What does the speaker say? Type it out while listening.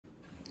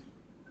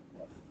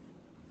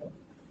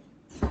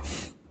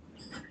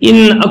In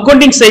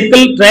accounting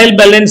cycle, trial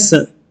balance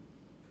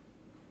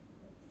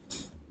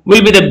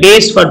will be the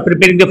base for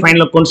preparing the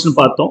final accounts.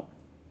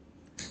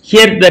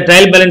 Here the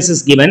trial balance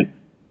is given.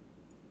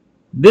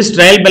 This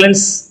trial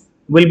balance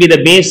will be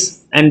the base,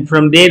 and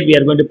from there we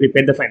are going to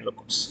prepare the final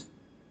accounts.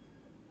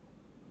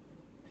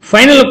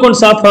 Final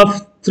accounts are of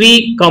three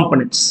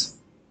components.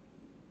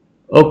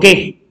 Okay,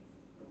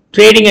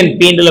 trading and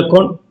P&L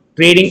account,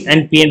 trading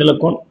and P&L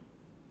account,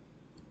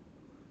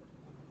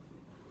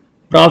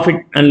 profit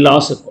and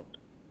loss account,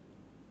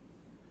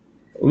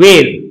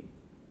 where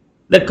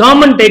the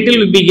common title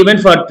will be given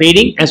for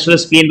trading as well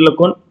as P&L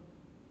account.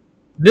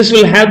 This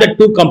will have the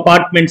two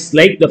compartments,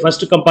 like the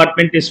first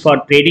compartment is for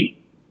trading,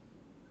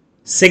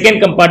 second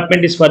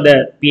compartment is for the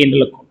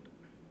P&L account,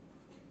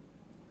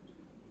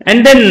 and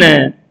then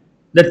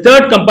the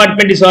third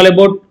compartment is all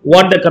about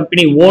what the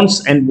company owns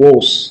and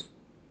owes.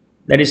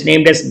 That is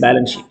named as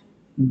balance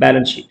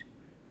sheet.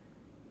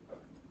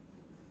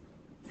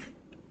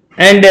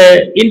 And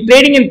in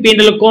trading and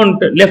P&L account,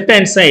 left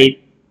hand side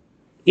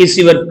is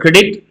your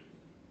credit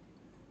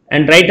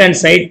and right hand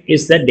side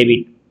is the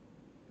debit.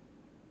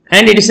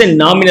 And it is a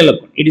nominal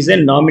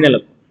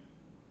account.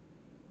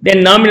 Then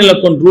nominal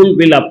account rule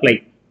will apply.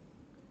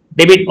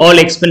 Debit all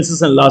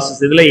expenses and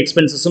losses. Idhula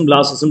expenses and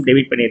losses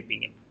debit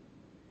pannirpeenga.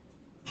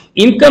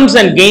 Incomes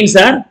and gains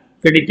are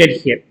credited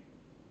here.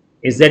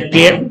 Is that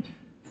clear?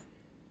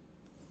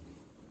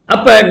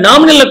 அப்ப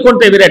nominal account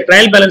தவிர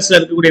trial balanceல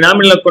இருக்கக்கூடிய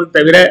nominal account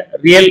தவிர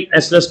real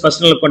as well as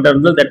personal account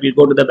இருந்தால் that will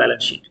go to the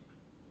balance sheet.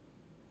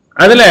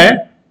 அதுல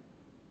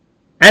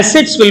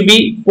assets will be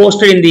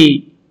posted in the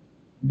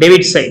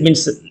debit side,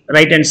 means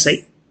right hand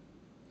side.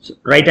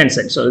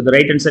 So the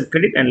right hand side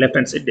credit and left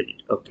hand side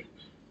debit. Okay.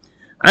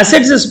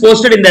 Assets is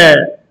posted in the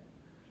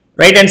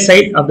right hand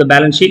side of the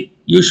balance sheet.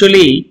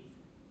 Usually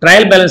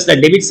trial balance la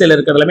debit side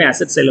irukradhஎல்லாமே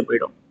asset side la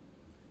போய்டும்.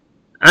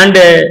 And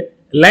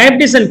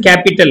liabilities and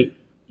capital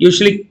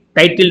usually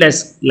titled as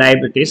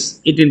liabilities.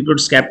 It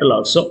includes capital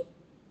also.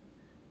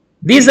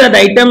 These are the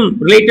items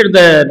related to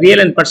the real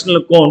and personal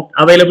account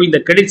available in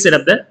the credit side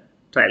of the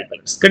trial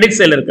balance. Credit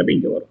side irukradhu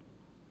inga varum.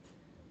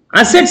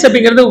 Assets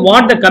அப்படிங்கிறது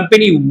what the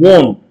company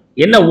own,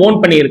 என்ன own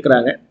பண்ணி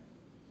இருக்காங்க.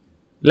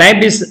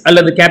 Liabilities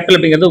அல்லது capital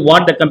அப்படிங்கிறது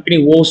what the company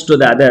owes to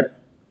the other.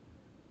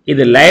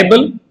 இது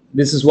liable,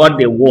 this is what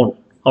they own.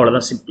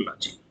 அவ்வளவுதான் simple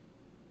logic.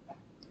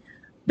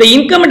 The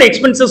income and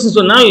expenses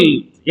சொன்னால்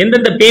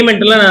எந்தெந்த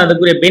பேமெண்ட்லாம் நான்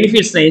அதுக்குரிய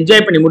பெனிஃபிட்ஸ் நான்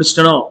என்ஜாய் பண்ணி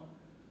முடிச்சிட்டனோ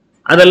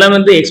அதெல்லாம்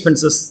வந்து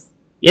எக்ஸ்பென்சஸ்.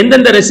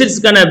 எந்தெந்த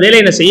ரெசிட்ஸ்க்கான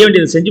வேலையை நான் செய்ய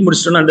வேண்டியதை செஞ்சு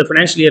முடிச்சிட்டனோ அந்த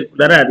ஃபினான்ஷியல்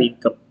இயர்க்குள்ளார அது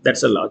இன்கம்.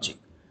 That's a logic.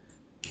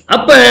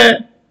 அப்ப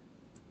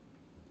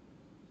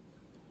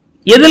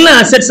எதெல்லாம்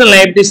அசெட்ஸ் அண்ட்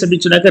லைபிலிட்டிஸ்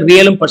அப்படின்னு சொன்னாக்க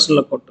ரியலும்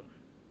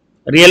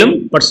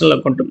பர்சனல்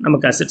அக்கௌண்ட்டும்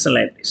நமக்கு அசெட்ஸ் அண்ட்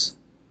லைபிலிட்டிஸ்.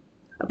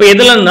 அப்ப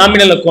எதெல்லாம்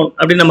நாமினல் அக்கௌண்ட்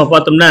அப்படின்னு நம்ம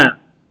பார்த்தோம்னா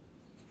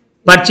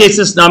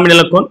பர்ச்சேசஸ்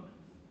நாமினல் அக்கௌண்ட்,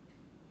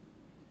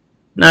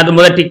 நான் அது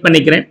முதல்ல டிக்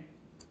பண்ணிக்கிறேன்.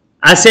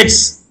 Assets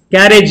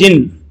carriage in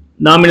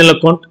nominal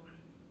account,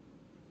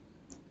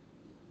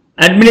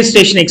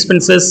 administration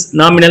expenses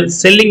nominal,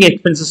 selling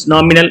expenses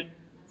nominal,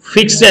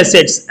 fixed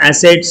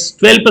assets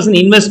 12%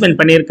 investment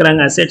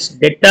பண்ணியிருக்கிறாங்க assets,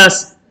 debtors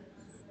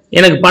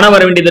எனக்கு பணம்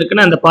வர வேண்டியது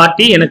இருக்குன்னா அந்த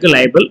பார்ட்டி எனக்கு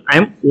liable,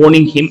 I am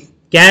owning him,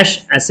 cash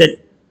asset,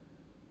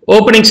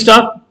 opening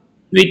stock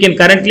we can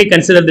currently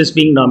consider this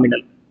being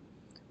nominal,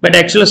 but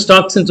actual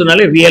stocks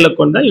சொன்னாலே real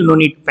account தான், you no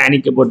need to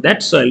panic about that,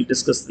 so I will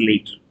discuss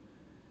later.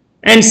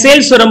 And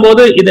sales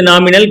வரும்போது இது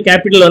nominal,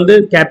 capital வந்து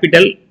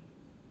capital,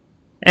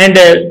 and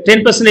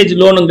 10%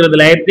 லோனுங்கிறது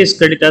liabilities,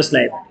 creditors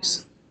liabilities.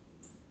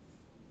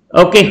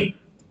 Okay,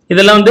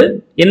 இதெல்லாம் வந்து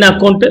என்ன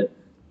account?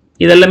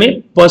 இதெல்லாமே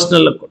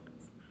personal account.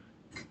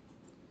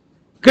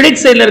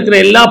 Credit சைடில் இருக்கிற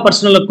எல்லா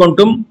பர்சனல்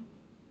அக்கௌண்ட்டும்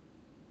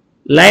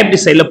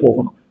liability சைடில்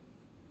போகணும்.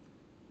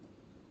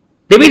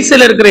 டெபிட்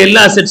சைடில் இருக்கிற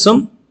எல்லா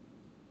அசெட்ஸும்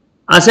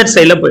அசெட்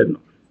சைடில்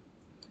போயிடணும்.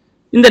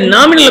 இந்த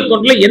நாமினல்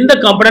அக்கௌண்ட்ல எந்த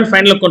காம்பனன்ட்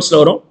ஃபைனல் அக்கௌண்ட்ஸ்ல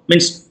வரும்,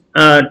 மீன்ஸ்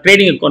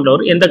ட்ரேடிங் அக்கௌண்ட்ல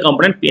வரும், எந்த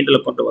காம்பனன்ட் P&L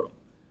அக்கௌண்ட் வரும்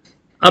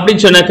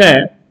அப்படின்னு சொன்னாக்க,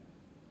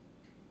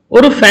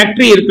 ஒரு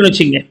ஃபேக்டரி இருக்குன்னு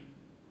வச்சுங்க.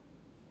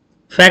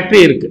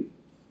 ஃபேக்டரி இருக்கு,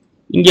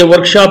 இங்கே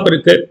ஒர்க் ஷாப்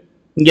இருக்கு,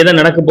 இங்கே தான்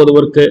நடக்க போகுது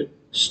work,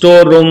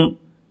 store room,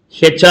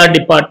 HR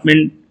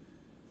department,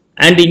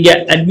 and இங்கே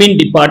அட்மின்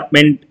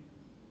டிபார்ட்மெண்ட்,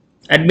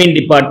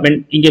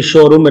 இங்கே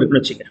ஷோரூம்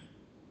இருக்குன்னு வச்சுங்க.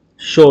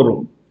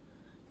 ஷோரூம்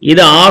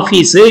இது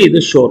ஆஃபீஸு,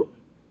 இது ஷோரூம்.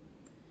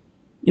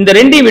 இந்த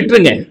ரெண்டையும்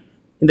விட்டுருங்க.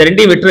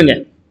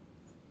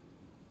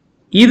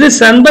 இது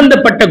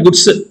சம்பந்தப்பட்ட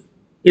குட்ஸ்,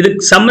 இது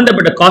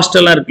சம்பந்தப்பட்ட காஸ்ட்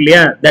எல்லாம் இருக்கு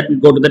இல்லையா, that will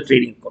go to the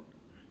trading account.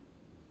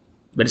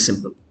 Very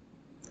simple.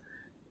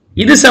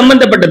 இது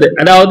சம்பந்தப்பட்டது,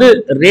 அதாவது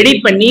ரெடி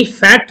பண்ணி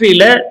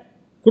ஃபேக்டரியில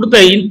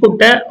கொடுத்த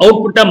இன்புட்டை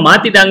அவுட்புட்டா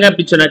மாத்திட்டாங்க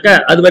அப்படின்னு சொன்னாக்கா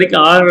அது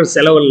வரைக்கும் ஆகிற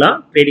செலவெல்லாம்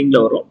ட்ரேடிங்ல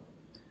வரும்.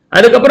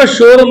 அதுக்கப்புறம்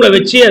ஷோரூம்ல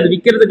வச்சு அது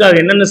விற்கிறதுக்காக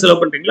என்னென்ன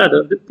செலவு பண்றீங்களோ அது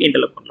வந்து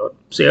P&L அக்கௌண்ட்ல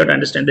வரும். So you have to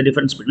understand the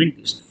difference between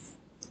these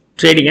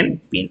trading and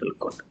P&L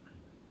account.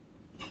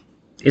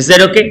 Is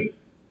that okay?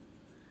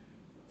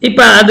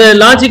 இப்போ அது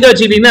லாஜிக்கா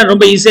வச்சுக்கிட்டீங்கன்னா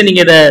ரொம்ப ஈஸியா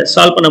நீங்க இதை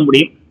சால்வ் பண்ண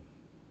முடியும்.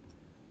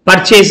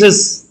 பர்ச்சேசஸ்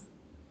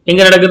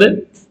எங்க நடக்குது?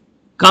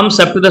 comes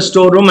up to the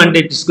storeroom and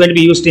it is going to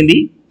be used in the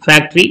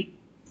factory.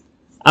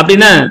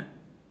 அப்படின்னா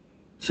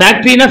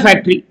ஃபேக்டரினா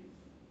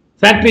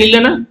ஃபேக்டரி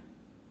இல்லைன்னா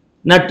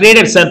நான்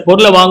ட்ரேடர் சார்,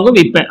 பொருளை வாங்கும்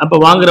விற்பேன், அப்போ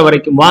வாங்குற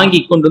வரைக்கும், வாங்கி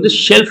கொண்டு வந்து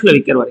ஷெல்ஃபில்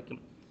விற்கிற வரைக்கும்.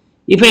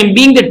 If I am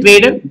being the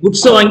trader,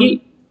 குட்ஸை வாங்கி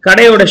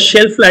கடையோட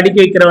ஷெல்ஃபில் அடுக்கி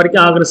வைக்கிற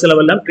வரைக்கும் ஆகிற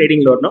செலவெல்லாம்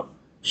ட்ரேடிங்கில் வரணும்.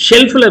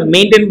 ஷெல்ஃபில்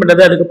மெயின்டைன்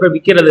பண்ணுறது, அதுக்கப்புறம்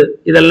விற்கிறது,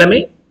 இதெல்லாமே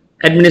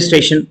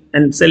administration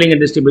and selling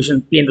and distribution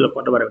P&L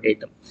கொண்டு வர வேண்டிய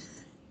ஐட்டம்.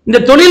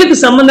 இந்த தொழிலுக்கு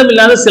சம்பந்தம்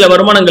இல்லாத சில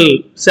வருமானங்கள்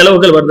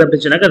செலவுகள் வருது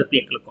அப்படின்னு சொன்னாக்க அது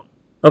P&L account.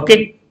 Okay,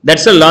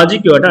 that's a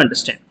logic you have to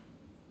understand.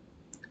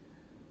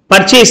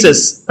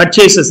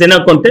 Purchases என்ன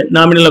அக்கௌண்ட்?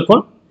 Nominal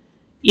account.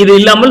 இது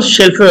இல்லாமல்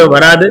ஷெல்ஃப்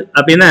வராது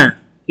அப்படின்னா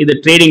இது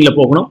ட்ரேடிங்ல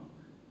போகணும்,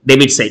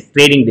 debit side,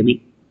 trading debit.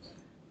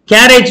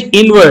 Garage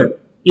inward,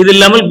 இது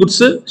இல்லாமல்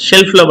குட்ஸ்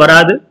ஷெல்ஃப்ல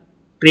வராது,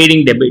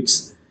 trading debits.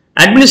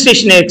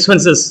 Administration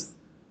expenses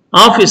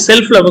office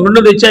ஷெல்ஃப்ல கொண்டு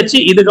வந்து வச்சாச்சு,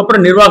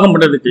 இதுக்கப்புறம் நிர்வாகம்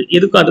பண்றதுக்கு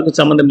இதுக்கும் அதுக்கும்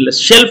சம்பந்தம் இல்லை,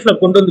 ஷெல்ஃப்ல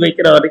கொண்டு வந்து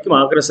வைக்கிற வரைக்கும்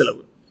ஆகிற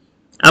செலவு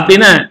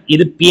அப்படின்னா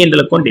இது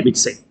P&L account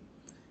debit side.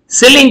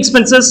 Selling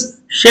expenses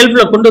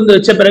ஷெல்ஃப்ல கொண்டு வந்து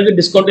வச்ச பிறகு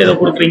டிஸ்கவுண்ட் ஏதோ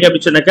கொடுக்குறீங்க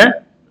அப்படின்னு சொன்னாக்க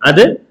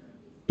அது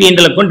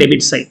P&L account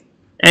debit side.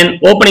 And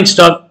opening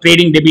stock,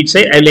 trading debit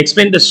side, I will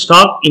explain the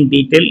stock in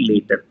detail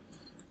later.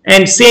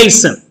 And sales,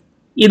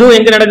 இதுவும்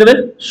எங்க நடக்குது?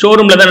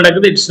 ஷோரூம்ல தான்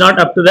நடக்குது. It's not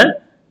up to the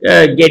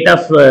gate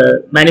of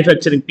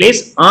manufacturing place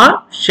or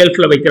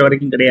shelfல வைக்கிற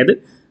வரைக்கும் கிடையாது.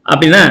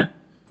 அப்படின்னா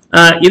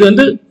இது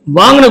வந்து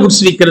வாங்கின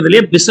குட்ஸ்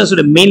விற்கிறதுலயே பிசினஸ்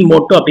ஓட மெயின்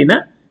மோட்டோ அப்படின்னா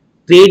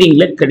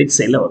ட்ரேடிங்ல கிரெடிட்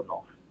சைட்ல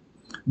வரணும்.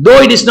 Though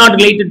it is not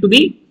related to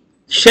the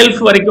shelf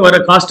வரைக்கும்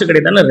வர cost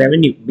கிடையாதுன்னா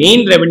revenue,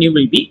 main revenue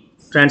will be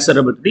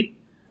transferable to the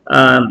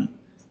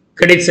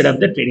credit side of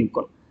the trading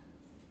account.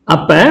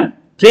 அப்ப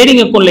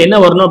ட்ரேடிங் அக்கௌண்ட்ல என்ன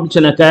வரணும் அப்படின்னு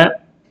சொன்னாக்க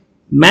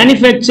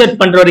மேனுஃபேக்சர்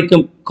பண்ற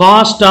வரைக்கும்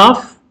காஸ்ட்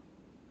ஆஃப்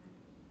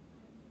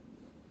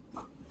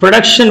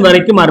ப்ரொடக்ஷன்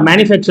வரைக்கும் ஆர்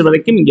மேனுஃபேக்சர்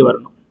வரைக்கும் இங்க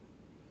வரணும்.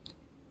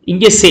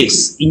 இங்கே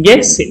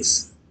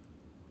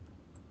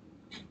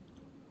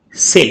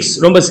சேல்ஸ்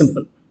ரொம்ப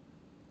சிம்பிள்.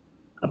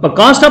 அப்ப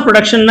காஸ்ட் ஆஃப்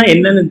ப்ரொடக்ஷன்னா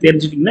என்னன்னு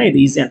தெரிஞ்சுட்டீங்கன்னா இது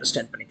ஈஸியா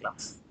அண்டர்ஸ்டாண்ட் பண்ணிக்கலாம்.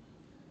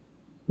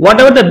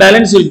 Whatever the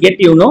balance you get,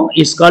 you know,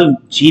 is called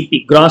GP,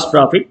 gross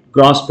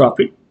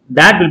profit.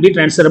 That will be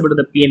transferable to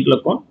the P&L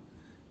account.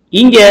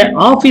 இங்க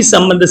ஆபீஸ்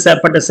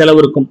சம்பந்தப்பட்ட செலவு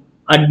இருக்கும்,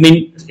 அட்மின்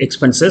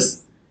எக்ஸ்பென்சஸ்,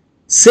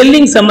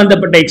 செல்லிங்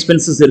சம்பந்தப்பட்ட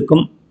எக்ஸ்பென்சஸ்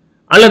இருக்கும்,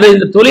 அல்லது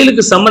இந்த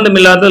தொழிலுக்கு சம்பந்தம்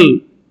இல்லாத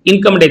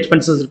இன்கம் அண்ட்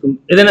எக்ஸ்பென்சஸ் இருக்கும்.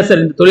 எதனா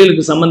சார் இந்த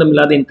தொழிலுக்கு சம்பந்தம்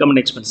இல்லாத income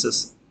and expenses?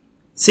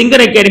 Singar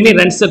Academy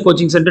runs the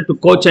coaching center to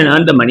coach and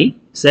earn the money.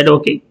 Said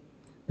okay.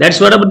 That's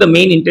what about the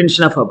main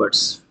intention of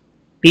ours,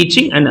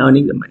 teaching and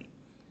earning the money.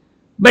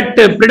 But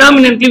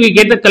predominantly we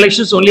get the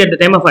collections only at the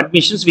time of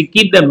admissions. We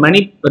keep the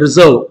money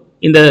reserve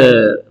in the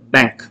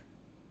bank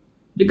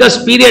because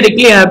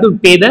periodically I have to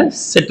pay the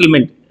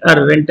settlement or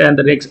rent and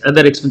the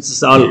other expenses,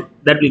 all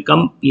that will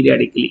come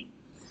periodically.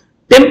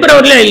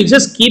 Temporarily I will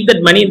just keep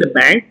that money in the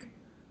bank.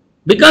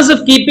 Because of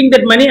keeping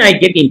that money I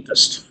get the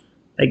interest.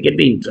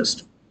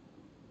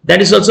 That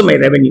is also my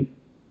revenue.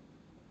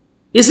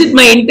 Is it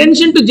my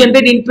intention to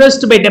generate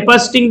interest by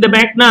depositing the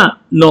bank?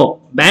 No.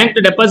 Bank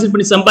to deposit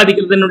பண்ணி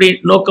சம்பாதிக்கிறதுனுடைய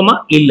நோக்கமா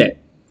இல்ல.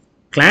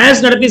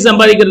 Class நடத்தி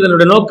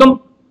சம்பாதிக்கிறதுனுடைய நோக்கம்,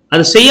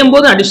 அது செய்யும்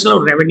போது additional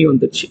revenue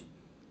வந்துச்சு.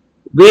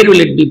 Where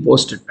will it be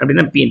posted?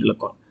 அப்படின்னா P&L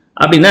account.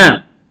 அப்படின்னா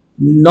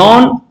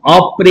நான்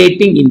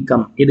ஆப்ரேட்டிங்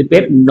இன்கம், இது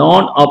பேர்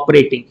நான்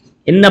ஆப்ரேட்டிங்.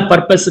 என்ன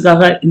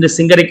பர்பஸுக்காக இந்த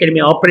சிங்கர்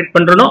அகாடமி ஆப்ரேட்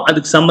பண்றனோ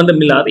அதுக்கு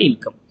சம்பந்தம் இல்லாத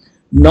இன்கம்,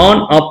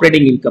 நான்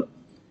ஆப்ரேட்டிங் இன்கம்.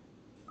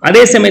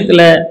 அதே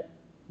சமயத்துல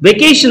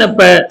வெக்கேஷன்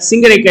அப்ப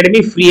சிங்கர் அகாடமி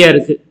ஃப்ரீயா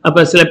இருக்கு.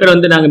 அப்ப சில பேர்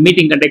வந்து நாங்க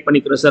மீட்டிங் கண்டக்ட்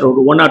பண்ணிக்கிறோம் சார்,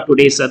 ஒரு 1 or 2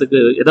 days, அதுக்கு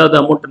ஏதாவது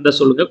அமௌண்ட் இருந்தா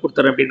சொல்லுங்க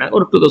கொடுத்துறேன் அப்படின்னா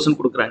ஒரு 2000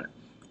 கொடுக்குறாங்க.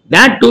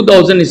 that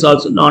 2000 is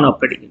also non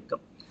operating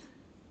income.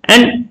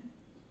 and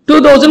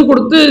 2000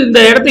 கொடுத்து இந்த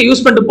இடத்தை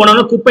யூஸ் பண்ணிட்டு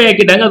போனாலும் குப்பை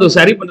ஆக்கிட்டாங்க, அது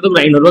சரி பண்றதுக்கு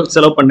ஒரு 500 ரூபாய்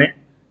செலவு பண்ணேன்.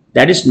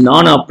 that is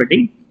non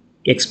operating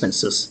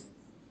expenses.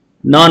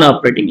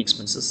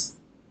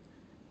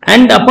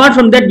 And apart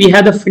from that we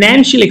have the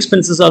financial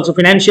expenses also.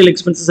 Financial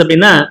expenses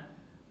அப்படின்னா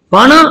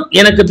பணம்,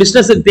 எனக்கு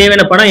பிசினஸுக்கு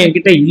தேவையான பணம்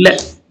என்கிட்ட இல்லை,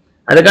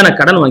 அதுக்காக நான்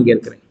கடன் வாங்கி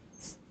இருக்கிறேன்.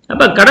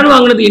 அப்ப கடன்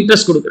வாங்கினது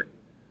இன்ட்ரெஸ்ட் கொடுக்குறேன்.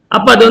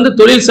 அப்ப அது வந்து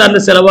தொழில் சார்ந்த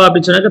செலவா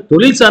அப்படின்னு சொன்னாக்க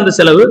தொழில் சார்ந்த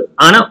செலவு.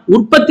 ஆனா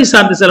உற்பத்தி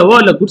சார்ந்த செலவோ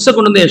இல்ல குட்ஸை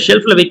கொண்டு வந்து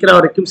ஷெல்ஃப்ல வைக்கிற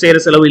வரைக்கும் செய்யற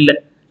செலவு இல்லை.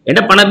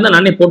 என்ன பணம் இருந்தா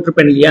நானே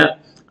போட்டிருப்பேன் இல்லையா?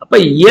 அப்ப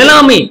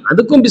எல்லாமே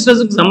அதுக்கும்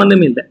பிசினஸுக்கு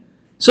சம்பந்தமே இல்லை.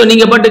 சோ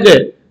நீங்க பாட்டுக்கு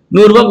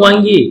 100 ரூபாய்க்கு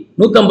வாங்கி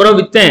 150 ரூபாய்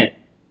வித்தேன்,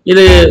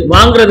 இது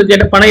வாங்குறதுக்கு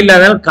கேட்ட பணம்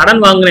இல்லாத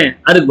கடன் வாங்கினேன்,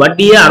 அதுக்கு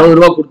வட்டியே 60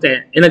 ரூபாய் கொடுத்தேன்,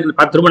 எனக்கு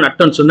 10 ரூபாய்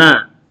நட்டம்னு சொன்னா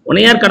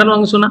உன்னை யார் கடன்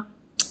வாங்க சொன்னா?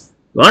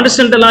 You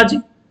understand the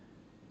logic?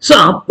 So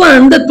அப்ப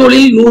அந்த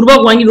தொழில் 100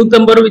 ரூபாய்க்கு வாங்கி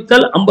 150 ரூபாய்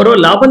வித்தால் 50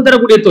 ரூபாய் லாபம்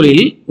தரக்கூடிய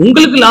தொழில்,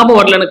 உங்களுக்கு லாபம்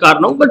வரலன்னு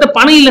காரணம் உங்கள்கிட்ட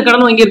பணம் இல்ல,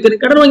 கடன் வாங்கி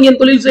இருக்கிறது, கடன் வாங்கி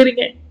தொழில்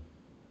செய்றீங்க.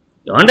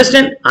 You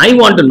understand? I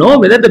want to know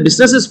whether the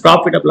business is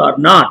profitable or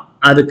not.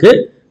 அதுக்கு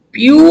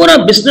பியூரா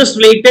business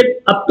related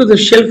up to the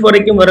shelf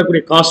வரைக்கும்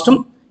வரக்கூடிய காஸ்டும்,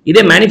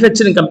 இதே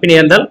மேனுஃபேக்சரிங் கம்பெனியா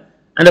இருந்தால்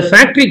அந்த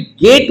ஃபேக்டரி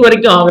கேட்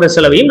வரைக்கும் ஆகிற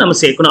செலவையும் நம்ம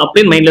சேர்க்கணும்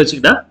அப்படின்னு மைண்ட்ல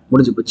வச்சுக்கிட்டா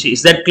முடிஞ்சு போச்சு.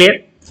 Is that clear?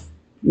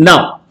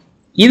 நவ்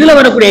இதுல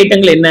வரக்கூடிய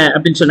ஐட்டங்கள் என்ன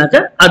அப்படின்னு சொன்னாக்க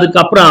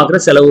அதுக்கப்புறம் ஆகிற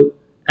செலவு,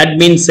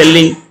 admin,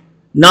 selling,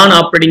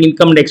 non-operating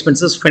income and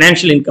expenses,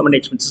 financial income and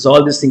expenses,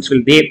 all these things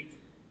will there.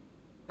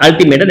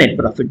 Ultimate net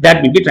profit that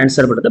will be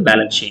transferable to the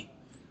balance sheet.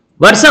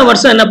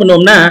 வருஷம் என்ன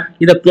பண்ணுவோம்னா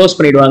இதை க்ளோஸ்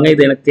பண்ணிடுவாங்க.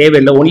 இது எனக்கு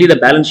தேவையில்லை. only the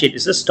balance sheet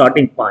is a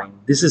starting point.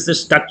 This is the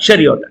structure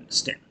you have to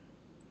understand.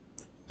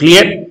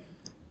 Clear?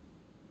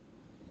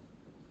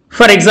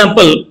 For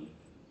example,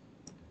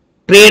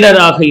 trader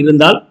ஆக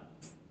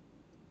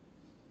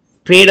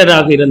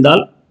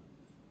இருந்தால்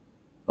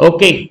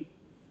ஓகே,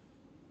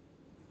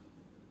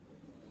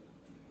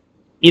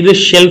 இது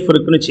ஷெல்ஃப்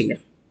இருக்குன்னு வச்சுங்க.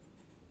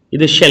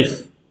 இது ஷெல்ஃப்.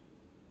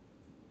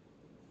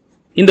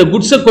 இந்த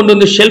குட்ஸை கொண்டு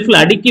வந்து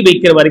ஷெல்ஃப்ல அடுக்கி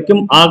வைக்கிற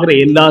வரைக்கும் ஆகிற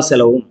எல்லா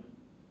செலவும்,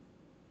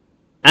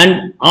 அண்ட்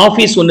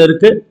ஆபீஸ் ஒன்று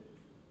இருக்கு,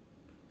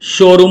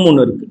 ஷோரூம்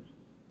ஒன்று இருக்கு,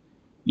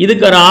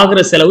 இதுக்கு ஆகிற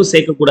செலவு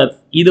சேர்க்கக்கூடாது.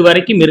 இது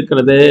வரைக்கும்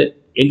இருக்கிறது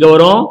எங்க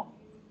வரும்?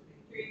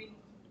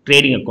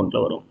 ட்ரேடிங்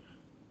அக்கௌண்ட்ல வரும்.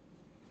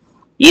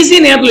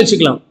 ஈஸியா ஞாபகம்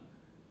வச்சுக்கலாம்.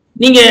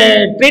 நீங்க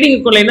ட்ரேடிங்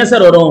அக்கௌண்ட்ல என்ன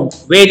சார் வரும்?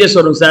 வேஜஸ்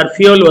வரும் சார்,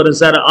 ஃபியூல் வரும்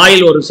சார்,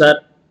 ஆயில் வரும் சார்,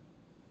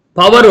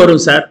 பவர்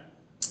வரும் சார்.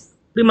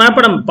 இப்படி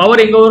மனப்படம்.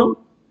 பவர் எங்க வரும்?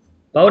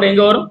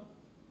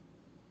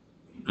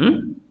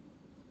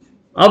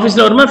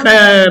 ஆபீஸ்ல வருமா?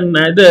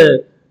 இது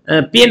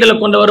பிஎன்எல்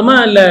அக்கௌண்ட்ல வருமா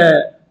இல்ல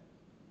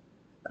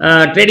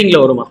ட்ரேடிங்ல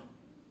வருமா?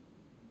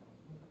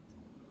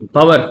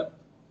 பவர்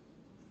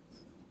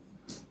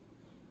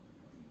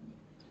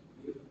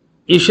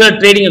யூஷுவல்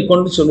ட்ரேடிங்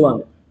அக்கௌண்ட்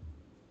சொல்லுவாங்க.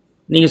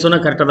 நீங்க சொன்னா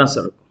கரெக்டா தான்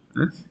சார் இருக்கும்.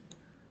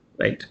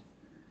 ரைட்.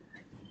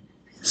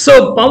 சோ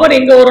பவர்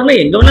எங்க வரும்னா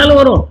எங்க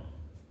வேணாலும் வரும்.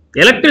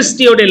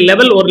 எலக்ட்ரிசிட்டியோட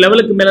லெவல் ஒரு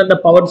லெவலுக்கு மேல அந்த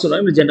பவர்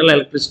சொல்லுவாங்க, ஜெனரல்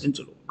எலக்ட்ரிசிட்டின்னு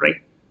சொல்லுவோம். ரைட்.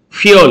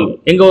 ஃபியூல்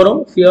எங்க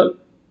வரும்? ஃபியூல்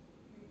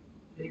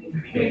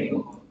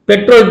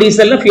பெட்ரோல்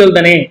டீசல்ல ஃபியூல்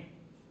தானே.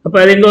 அப்ப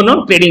அது எங்க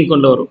வரும்? ட்ரேடிங்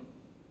கொண்டு வரும்.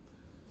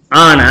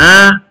 ஆனா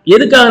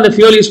எதுக்காக அந்த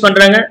ஃபியூல் யூஸ்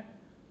பண்றாங்க?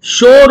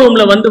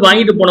 ஷோரூம்ல வந்து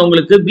வாங்கிட்டு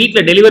போனவங்களுக்கு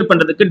வீட்டுல டெலிவரி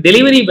பண்றதுக்கு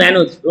டெலிவரி வேன்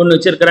ஒன்று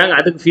வச்சிருக்காங்க,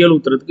 அதுக்கு ஃபியூல்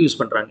ஊத்துறதுக்கு யூஸ்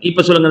பண்றாங்க.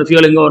 இப்ப சொல்லுங்க, அந்த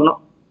ஃபியூல் எங்க வரணும்?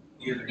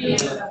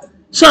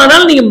 சோ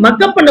அதனால நீங்க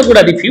மக்கப்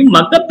பண்ணக்கூடாது. If you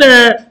mug up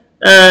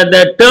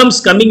the terms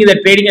coming in the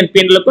trading and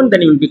P&L account,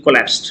 then you will be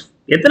collapsed.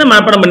 எத்தனை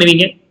மனப்பாடம்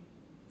பண்ணுவீங்க?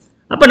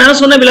 அப்ப நான்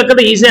சொன்ன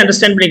விளக்கத்தை ஈஸியா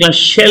அண்டர்ஸ்டாண்ட் பண்ணிக்கலாம்.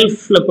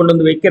 ஷெல்ஃப்ல கொண்டு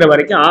வந்து வைக்கிற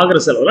வரைக்கும் ஆகிற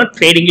செலவுலாம்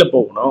ட்ரேடிங்ல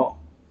போகணும்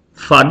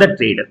for the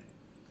trader.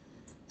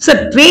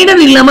 Sir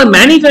trader இல்லாம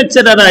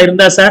மேனுஃபேக்சரரா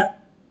இருந்தா சார்,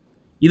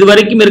 இது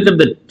வரைக்கும்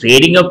இருக்கிறது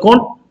ட்ரேடிங்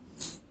அக்கௌண்ட்,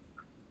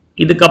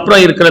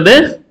 இதுக்கப்புறம் இருக்கிறது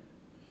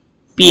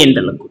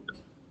P&L அக்கௌண்ட்.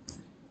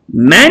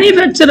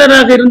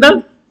 மேனுஃபேக்சரராக இருந்தால்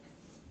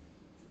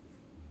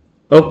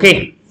ஓகே,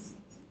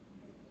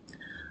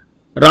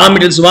 ரா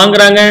மெட்டீரியல்ஸ்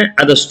வாங்குறாங்க,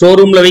 அதை ஸ்டோர்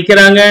ரூம்ல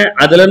வைக்கிறாங்க,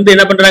 அதுல இருந்து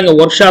என்ன பண்றாங்க?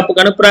 ஒர்க்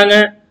ஷாப்புக்கு அனுப்புறாங்க.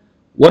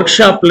 ஒர்க்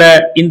ஷாப்ல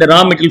இந்த ரா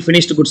மெட்டீரியல்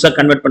ஃபினிஷ்டு குட்ஸா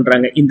கன்வெர்ட்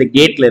பண்றாங்க. இந்த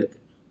கேட்ல இருக்கு.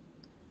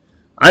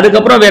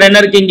 அதுக்கப்புறம் வேற என்ன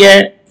இருக்கு? இங்க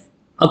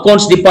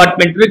அக்கௌண்ட்ஸ்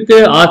டிபார்ட்மெண்ட் இருக்கு,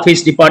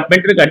 ஆபீஸ்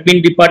டிபார்ட்மெண்ட் இருக்கு,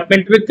 அட்மின்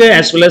டிபார்ட்மெண்ட் இருக்கு,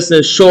 as well as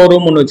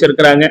ஷோரூம் ஒன்று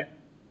வச்சிருக்காங்க.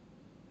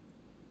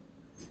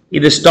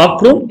 இது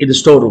ஸ்டாக் ரூம், இது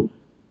ஸ்டோர் ரூம்.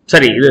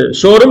 சரி, இது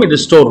ஷோரூம், இது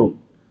store room.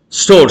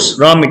 Stores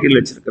raw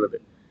material வச்சிருக்கிறது.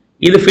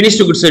 இது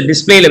ஃபினிஷ்டு குட்ஸ்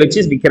டிஸ்பிளேல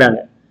வச்சு விற்கிறாங்க.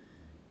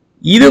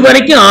 இது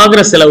வரைக்கும் ஆகிற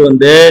செலவு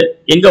வந்து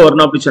எங்க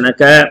வரணும் அப்படி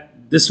சொன்னாக்க,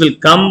 this will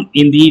come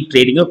in the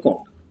trading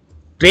account.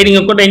 Trading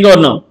account எங்க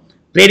வரணும்?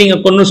 ட்ரேடிங்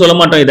அக்கௌண்ட்னு சொல்ல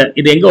மாட்டோம்.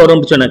 இது எங்க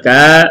வரும் சொன்னாக்க,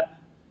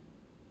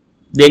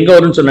 இது எங்க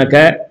வரும்னு சொன்னாக்க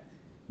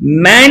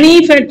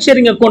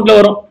மேனுஃபேக்சரிங் அக்கௌண்ட்ல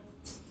வரும்.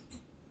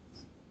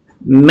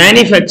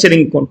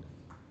 Manufacturing account.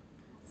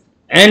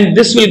 and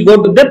this will go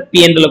to the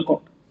P&L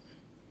account.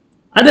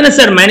 அது என்ன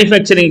சார்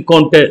மேனுஃபேக்சரிங்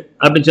அக்கௌண்ட்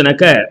அப்படின்னு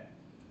சொன்னாக்க,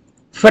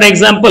 ஃபார்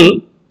எக்ஸாம்பிள்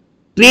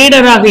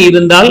ட்ரேடராக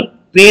இருந்தால்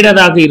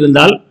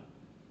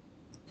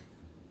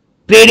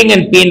ட்ரேடிங்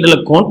அண்ட் P&L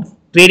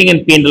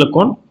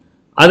அக்கௌண்ட்,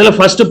 அதுல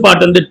ஃபர்ஸ்ட்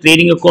பார்ட் வந்து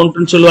ட்ரேடிங்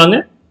அக்கௌண்ட்னு சொல்லுவாங்க.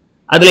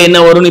 அதுல என்ன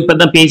வரும்னு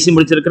இப்பதான் பேசி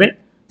முடிச்சிருக்கிறேன்.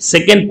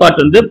 செகண்ட்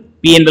பார்ட் வந்து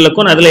P&L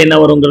அக்கௌண்ட், அதுல என்ன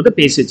வரும்ங்கறத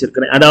பேசி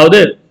வச்சிருக்கிறேன். அதாவது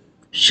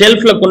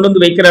ஷெல்ஃப்ல கொண்டு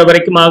வந்து வைக்கிற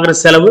வரைக்கும் ஆகிற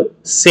செலவு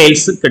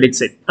சேல்ஸ், கிரெடிட்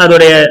சைட்,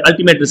 அதோட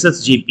அல்டிமேட்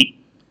ரிசல்ட்ஸ் ஜிபி.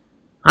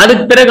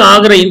 அதுக்கு பிறகு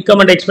ஆகிற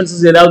இன்கம் அண்ட்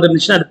எக்ஸ்பென்சஸ் ஏதாவது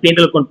இருந்துச்சுன்னா அது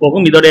P&L அக்கௌண்ட்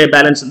போகும். இதோட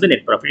பேலன்ஸ் வந்து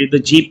நெட் ப்ராஃபிட். இது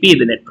ஜிபி,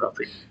 இது net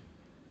profit.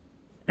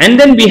 And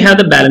then we have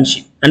the balance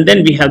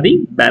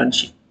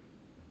sheet.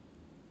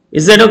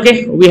 Is that okay?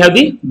 We have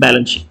the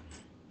balance sheet.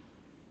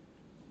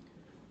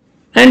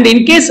 And in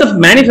case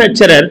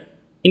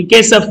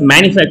of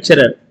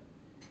manufacturer,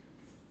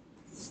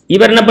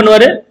 இவர் என்ன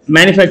பண்ணுவாரு?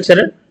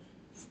 manufacturer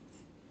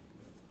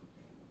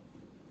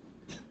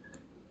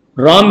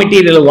raw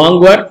material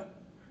வாங்குவார்,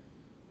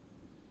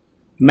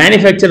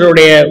 manufacturer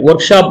உடைய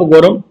ஒர்க் ஷாப்புக்கு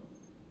வரும்,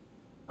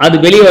 அது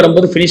வெளியே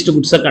வரும்போது finished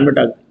goods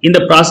கன்வெர்ட் ஆகும். இந்த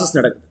ப்ராசஸ்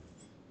நடக்குது.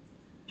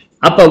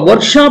 அப்ப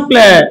ஒர்க் ஷாப்ல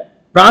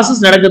ப்ராசஸ்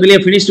நடக்கிறதுலயே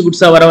finished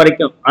goods வர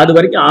வரைக்கும் அது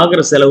வரைக்கும்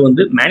ஆகிற செலவு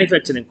வந்து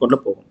மேனுஃபேக்சரிங் கொண்டு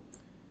போகும்.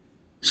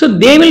 So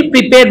they will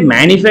prepare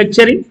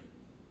manufacturing,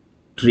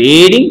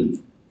 trading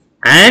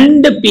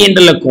and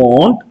P&L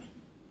account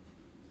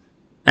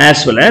as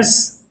well as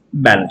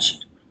balance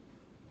sheet.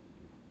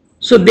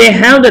 So they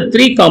have the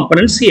three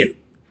components here.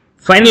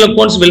 Final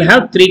accounts will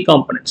have three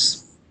components.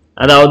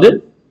 அதாவது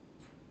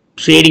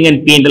trading and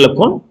P&L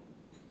account,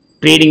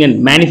 trading and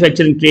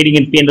manufacturing, trading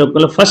and P&L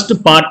account. First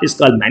part is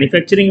called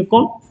manufacturing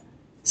account.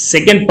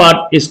 Second part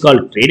is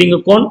called trading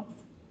account.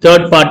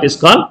 Third part is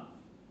called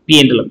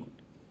P&L account.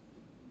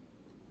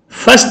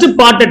 First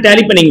part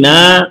tally பண்ணீங்கன்னா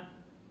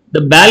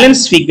the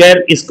balance figure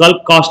is called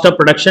cost of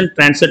production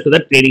transferred to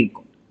the trading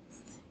account.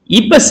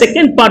 இப்ப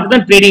second part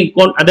தான் trading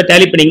account. அதை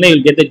tally பண்ணீங்கன்னா you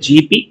will get the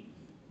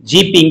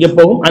GB இங்க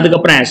போகும்.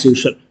 அதுக்கப்புறம் as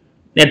usual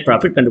net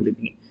profit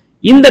கண்டுபிடிப்பீங்க.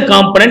 இந்த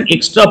component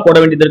extra போட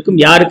வேண்டியது இருக்கும்.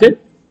 யாருக்கு?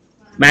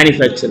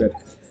 Manufacturer.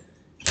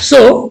 So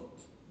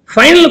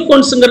final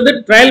அக்கவுண்ட்ஸ்ங்கிறது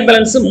trial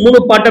balance 3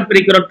 பார்ட்டா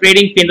பிரிக்கிறோம்.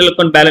 Trading, P&L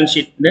account, balance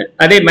sheet.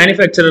 அதே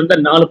மேனுஃபேக்சரர் இருந்தா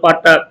 4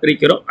 பார்ட்டா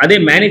பிரிக்கிறோம். அதே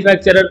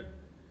manufacturer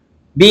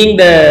being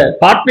the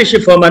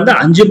partnership form வந்து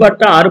 5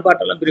 பார்ட்டா 6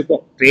 பார்ட்டெல்லாம்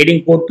பிரிப்போம்.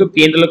 ட்ரேடிங் போட்டு,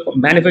 P&L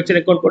அக்கவுண்ட்,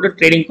 மேனுஃபேக்சரிங் அக்கவுண்ட் போட்டு,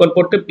 ட்ரேடிங் அக்கவுண்ட்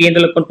போட்டு,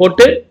 P&L அக்கவுண்ட்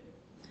போட்டு,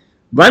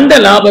 வந்த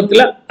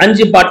லாபத்துல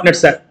 5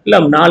 பார்ட்னர்ஸ் இல்ல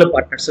 4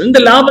 பார்ட்னர்ஸ். இந்த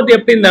லாபத்தை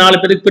எப்படி இந்த 4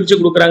 பேருக்கு பிரிச்சு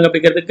கொடுக்குறாங்க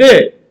அப்படிங்கிறதுக்கு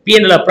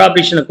P&L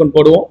அப்ராப்ரியேஷன் அக்கவுண்ட்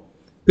போடுவோம்.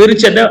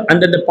 பிரிச்சதை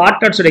அந்தந்த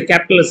பார்ட்னர்ஸ் உடைய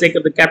கேபிட்டல்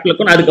சேர்க்கிறது கேபிட்டல்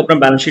அக்கவுண்ட்.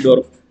 அதுக்கப்புறம் பேலன்ஸ் ஷீட்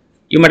வரும்.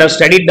 You might have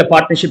studied the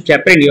partnership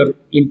chapter in your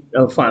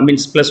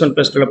means +1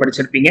 +2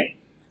 படிச்சிருப்பீங்க.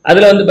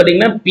 அதுல வந்து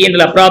பாத்தீங்கன்னா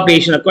P&L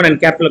appropriation account and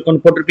capital account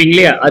போட்டிருப்பீங்க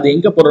இல்லையா? அது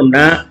எங்க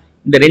போறோம்னா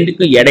இந்த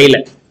ரெண்டுக்கும் இடையில.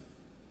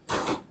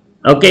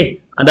 ஓகே,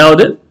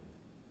 அதாவது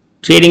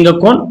trading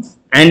account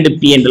and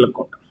P&L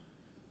account.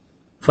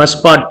 First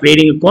part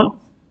trading account,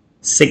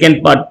 second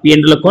part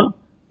P&L account,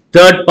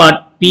 third part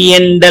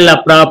P&L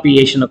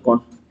appropriation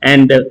account,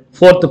 and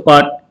fourth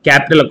part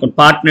capital account,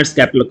 partners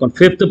capital account.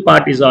 Fifth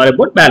part is all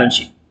about balance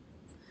sheet.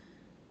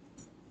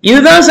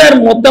 இதுதான் sir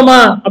மொத்தமா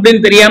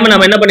அப்படின்னு தெரியாம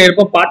நம்ம என்ன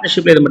பண்ணிருப்போம்,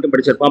 பார்ட்னர்ஷிப்ல இதை மட்டும்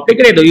படிச்சிருப்போம். அப்படி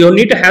கிடையாது. You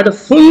need to have the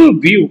full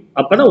view.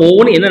 அப்பதான்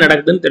ஒவ்வொன்றும் என்ன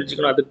நடக்குதுன்னு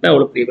தெரிஞ்சுக்கணும். அதுக்கு தான்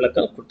அவ்வளவு பெரிய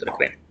விளக்கம்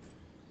கொடுத்துருக்கேன்.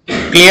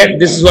 Clear?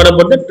 This is what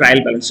about the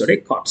trial பேலன்ஸோட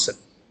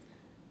concept.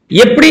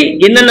 எப்படி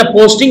என்னென்ன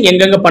போஸ்டிங்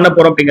எங்கெங்க பண்ண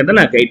போறோம் அப்படிங்கறத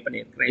நான் கைட்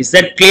பண்ணியிருக்கேன். Is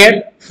that clear?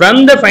 From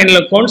the final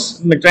accounts,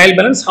 trial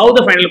balance, how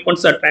the final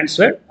accounts R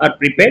transferred R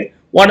prepared,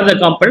 what are the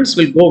components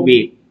will go way.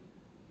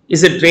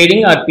 Is it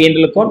trading or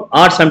P&L account,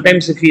 or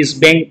sometimes if he is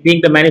being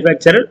the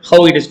manufacturer, how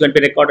it is going to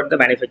be recorded in the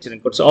manufacturing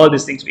account. So all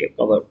these things we have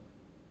covered.